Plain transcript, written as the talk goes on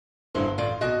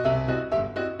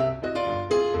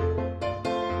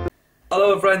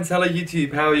Hello friends, hello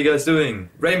YouTube, how are you guys doing?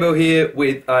 Rainbow here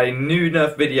with a new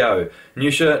NERF video.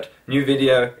 New shirt, new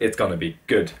video, it's gonna be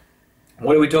good.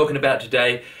 What are we talking about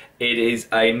today? It is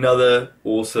another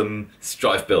awesome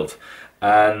stryfe build.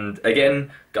 And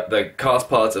again, got the cast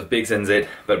parts of BiggsNZ,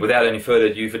 but without any further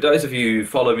ado, for those of you who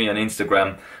follow me on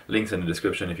Instagram, links in the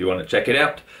description if you want to check it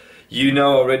out. You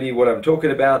know already what I'm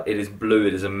talking about. It is blue,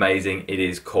 it is amazing. It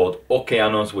is called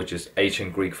Okeanos, which is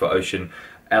ancient Greek for ocean,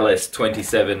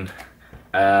 LS-27.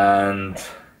 And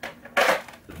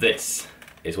this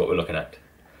is what we're looking at,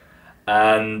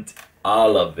 and I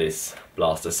love this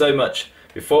blaster so much.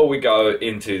 Before we go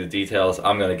into the details,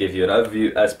 I'm going to give you an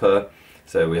overview as per,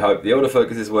 so we hope the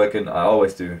autofocus is working. I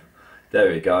always do. There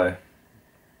we go, you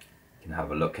can have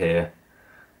a look here,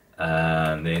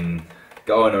 and then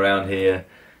going around here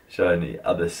showing the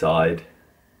other side,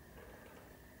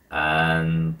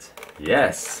 and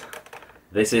yes,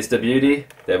 this is the beauty.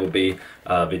 There will be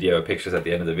video pictures at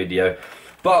the end of the video.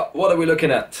 But what are we looking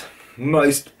at?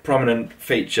 Most prominent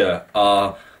feature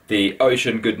are the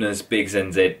Ocean Goodness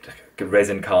BiggsNZ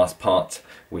resin cast parts,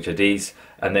 which are these.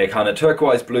 And they're kind of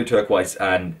turquoise, blue turquoise,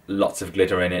 and lots of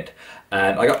glitter in it.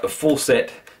 And I got the full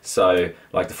set, so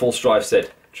like the full stryfe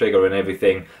set, trigger and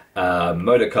everything,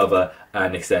 motor cover,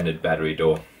 and extended battery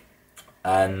door.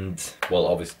 And, well,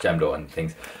 obviously jam door and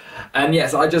things. And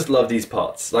yes, I just love these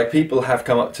parts. Like, people have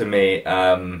come up to me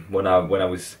when I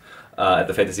was at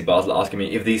the Fantasy Basel asking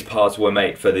me if these parts were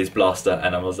made for this blaster,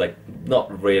 and I was like,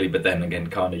 not really, but then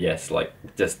again, kind of yes. Like,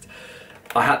 just,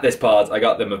 I had this part, I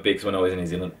got them at Biggs when I was in New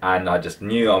Zealand, and I just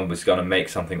knew I was going to make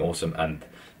something awesome, and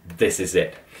this is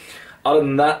it. Other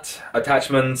than that,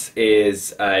 attachments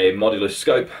is a modular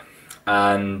scope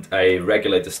and a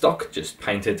regulator stock, just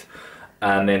painted,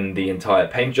 and then the entire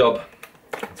paint job,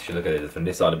 if you look at it from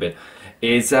this side a bit,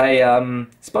 is a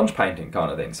sponge painting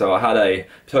kind of thing. So I had a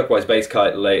turquoise base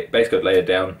coat layered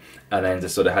down, and then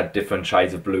just sort of had different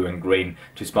shades of blue and green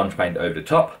to sponge paint over the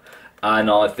top, and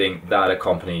I think that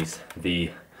accompanies the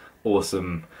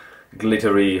awesome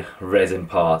glittery resin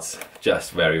parts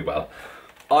just very well.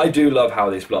 I do love how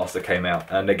this blaster came out,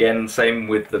 and again, same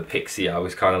with the Pixie. I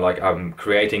was kind of like, I'm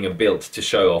creating a build to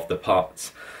show off the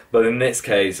parts, but in this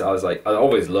case I was like, I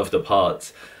always love the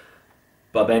parts.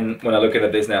 But then when I look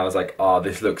at this now, I was like, oh,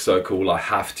 this looks so cool, I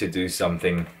have to do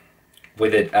something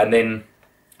with it. And then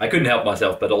I couldn't help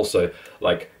myself but also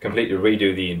like completely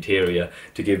redo the interior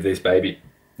to give this baby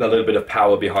a little bit of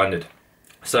power behind it.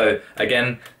 So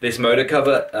again, this motor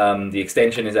cover, the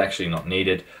extension is actually not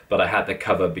needed, but I had the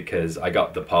cover because I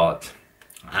got the part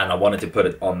and I wanted to put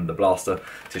it on the blaster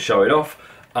to show it off.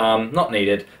 Not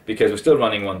needed because we're still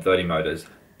running 130 motors.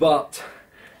 But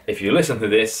if you listen to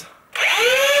this,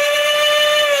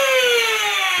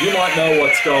 you might know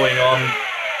what's going on.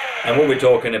 And what we're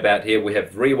talking about here, we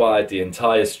have rewired the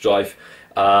entire stryfe.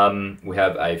 We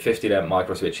have a 50 amp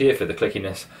micro switch here for the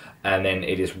clickiness, and then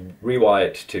it is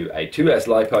rewired to a 2S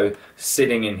LiPo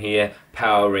sitting in here,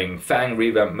 powering fan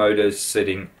revamp motors,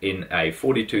 sitting in a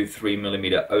 42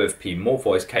 3mm OFP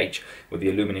Morpheus cage with the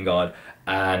aluminum guard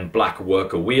and black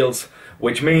worker wheels,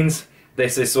 which means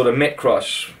this is sort of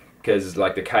mid-crush because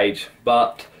like the cage,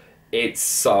 but it's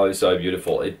so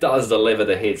beautiful. It does deliver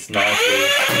the hits nicely.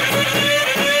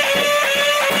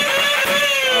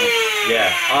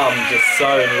 Yeah, I'm just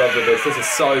so in love with this. This is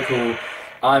so cool.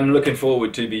 I'm looking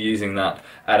forward to be using that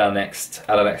at our next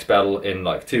battle in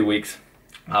like 2 weeks.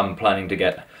 I'm planning to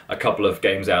get a couple of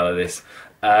games out of this,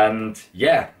 and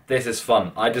yeah, this is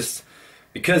fun.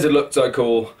 Because it looked so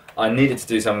cool, I needed to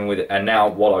do something with it, and now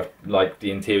what I like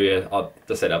the interior,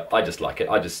 the setup, I just like it.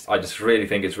 I just really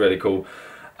think it's really cool.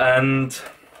 And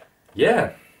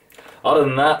yeah, other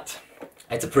than that,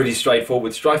 it's a pretty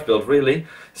straightforward stryfe build really.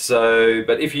 So,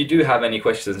 but if you do have any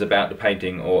questions about the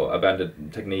painting or about the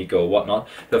technique or whatnot,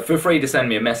 then feel free to send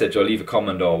me a message or leave a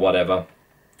comment or whatever.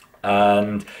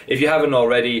 And if you haven't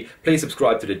already, please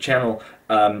subscribe to the channel,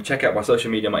 check out my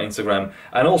social media, my Instagram,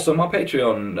 and also my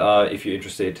Patreon if you're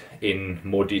interested in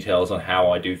more details on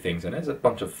how I do things. And there's a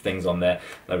bunch of things on there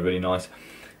that are really nice.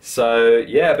 So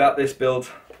yeah, about this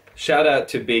build, shout out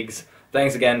to Biggs.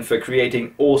 Thanks again for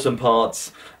creating awesome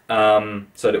parts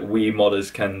so that we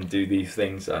modders can do these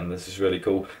things, and this is really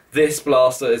cool. This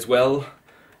blaster as well,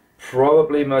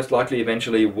 probably most likely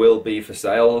eventually will be for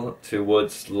sale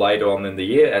towards later on in the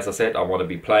year. As I said, I want to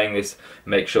be playing this,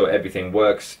 make sure everything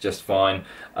works just fine,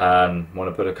 and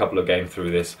want to put a couple of games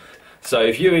through this. So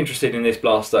if you're interested in this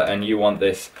blaster and you want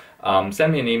this,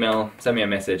 send me an email, send me a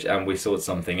message, and we sort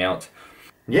something out.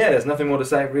 Yeah, there's nothing more to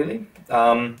say really.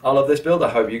 I love this build, I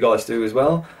hope you guys do as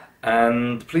well.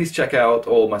 And please check out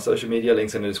all my social media,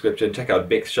 links in the description. Check out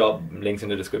Biggs shop, links in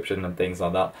the description and things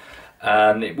like that.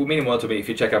 and it will mean more to me if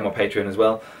you check out my Patreon as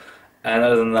well. And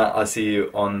other than that, I'll see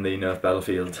you on the Nerf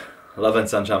battlefield. Love and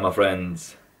sunshine, my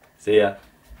friends. See ya.